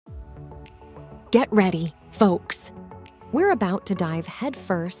Get ready, folks. We're about to dive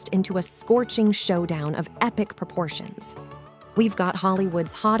headfirst into a scorching showdown of epic proportions. We've got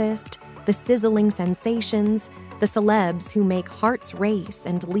Hollywood's hottest, the sizzling sensations, the celebs who make hearts race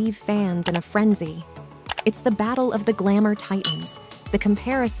and leave fans in a frenzy. It's the battle of the glamour titans, the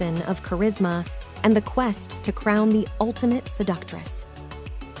comparison of charisma, and the quest to crown the ultimate seductress.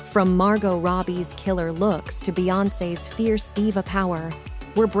 From Margot Robbie's killer looks to Beyoncé's fierce diva power,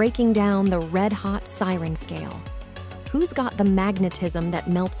 we're breaking down the red-hot siren scale. Who's got the magnetism that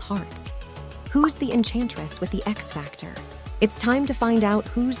melts hearts? Who's the enchantress with the X factor? It's time to find out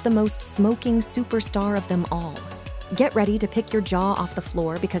who's the most smoking superstar of them all. Get ready to pick your jaw off the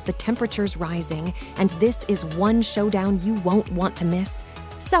floor because the temperature's rising, and this is one showdown you won't want to miss.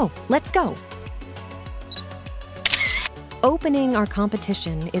 So, let's go. Opening our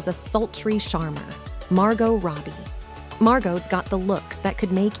competition is a sultry charmer, Margot Robbie. Margot's got the looks that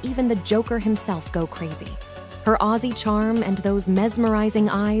could make even the Joker himself go crazy. Her Aussie charm and those mesmerizing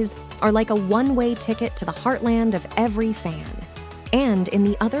eyes are like a one-way ticket to the heartland of every fan. And in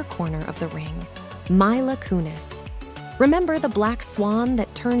the other corner of the ring, Mila Kunis. Remember the black swan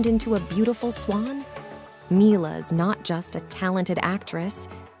that turned into a beautiful swan? Mila's not just a talented actress,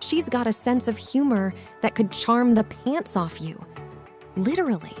 she's got a sense of humor that could charm the pants off you.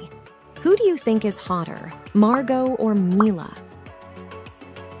 Literally. Who do you think is hotter, Margot or Mila?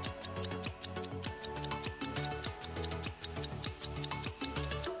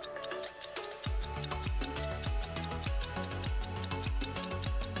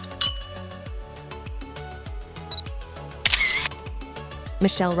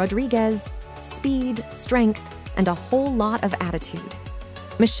 Michelle Rodriguez, speed, strength, and a whole lot of attitude.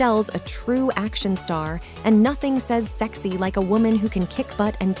 Michelle's a true action star, and nothing says sexy like a woman who can kick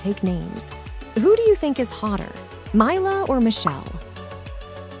butt and take names. Who do you think is hotter, Mila or Michelle?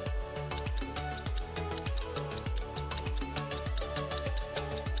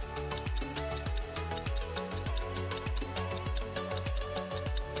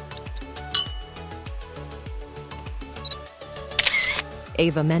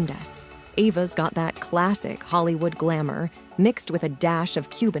 Eva Mendes. Eva's got that classic Hollywood glamour mixed with a dash of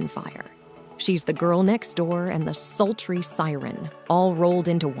Cuban fire. She's the girl next door and the sultry siren, all rolled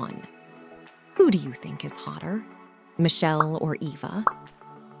into one. Who do you think is hotter, Michelle or Eva?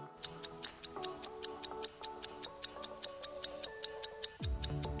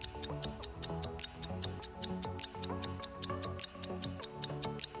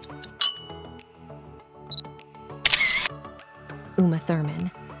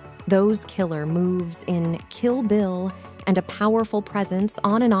 Thurman. Those killer moves in Kill Bill and a powerful presence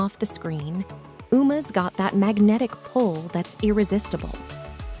on and off the screen, Uma's got that magnetic pull that's irresistible.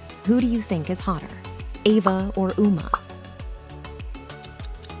 Who do you think is hotter, Eva or Uma?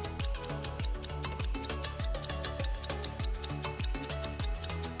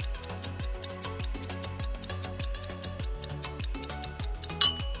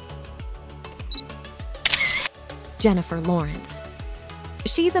 Jennifer Lawrence.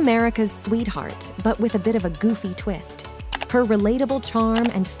 She's America's sweetheart, but with a bit of a goofy twist. Her relatable charm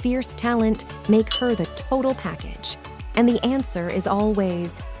and fierce talent make her the total package. And the answer is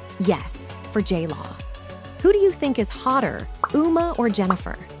always yes for J-Law. Who do you think is hotter, Uma or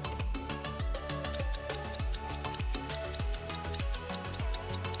Jennifer?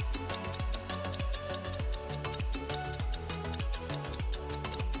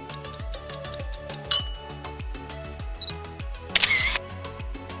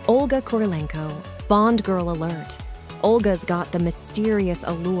 Olga Kurylenko, Bond girl alert. Olga's got the mysterious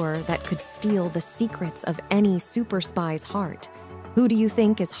allure that could steal the secrets of any super spy's heart. Who do you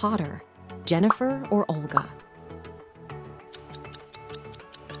think is hotter, Jennifer or Olga?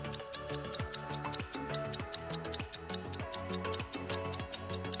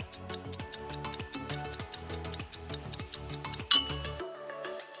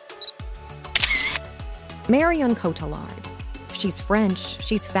 Marion Cotillard. She's French,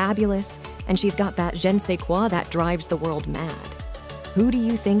 she's fabulous, and she's got that je ne sais quoi that drives the world mad. Who do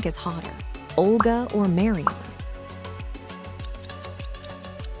you think is hotter, Olga or Marion?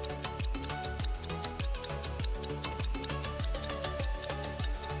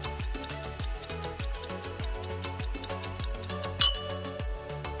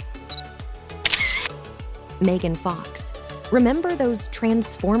 Megan Fox. Remember those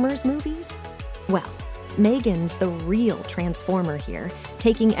Transformers movies? Well, Megan's the real transformer here,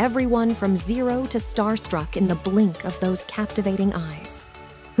 taking everyone from zero to starstruck in the blink of those captivating eyes.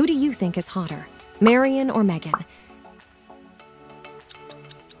 Who do you think is hotter, Marion or Meghan?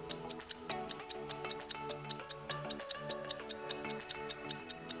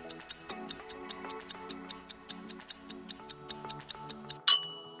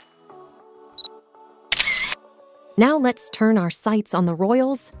 Now let's turn our sights on the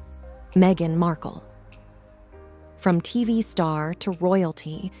royals, Meghan Markle. From TV star to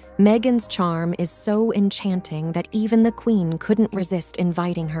royalty, Meghan's charm is so enchanting that even the Queen couldn't resist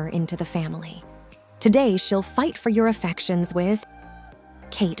inviting her into the family. Today, she'll fight for your affections with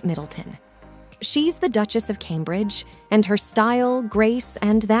Kate Middleton. She's the Duchess of Cambridge, and her style, grace,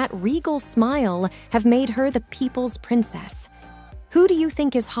 and that regal smile have made her the people's princess. Who do you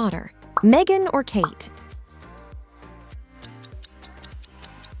think is hotter, Meghan or Kate?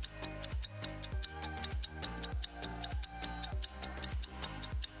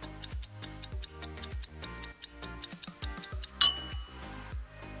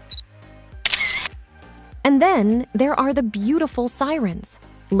 And then there are the beautiful sirens,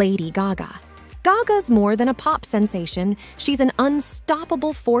 Lady Gaga. Gaga's more than a pop sensation, she's an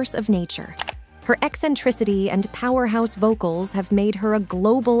unstoppable force of nature. Her eccentricity and powerhouse vocals have made her a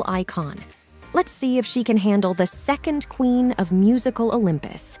global icon. Let's see if she can handle the second queen of musical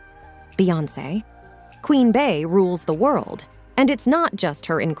Olympus, Beyoncé. Queen Bey rules the world, and it's not just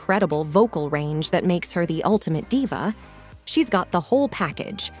her incredible vocal range that makes her the ultimate diva. She's got the whole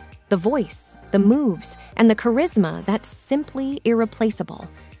package, the voice, the moves, and the charisma that's simply irreplaceable.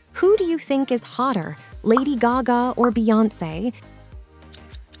 Who do you think is hotter, Lady Gaga or Beyoncé?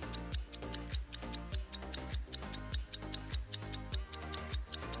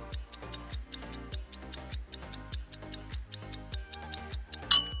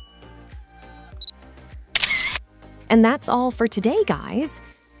 And that's all for today, guys.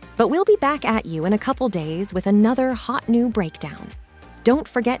 But we'll be back at you in a couple days with another hot new breakdown. Don't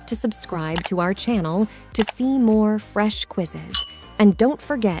forget to subscribe to our channel to see more fresh quizzes. And don't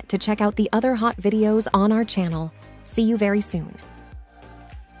forget to check out the other hot videos on our channel. See you very soon.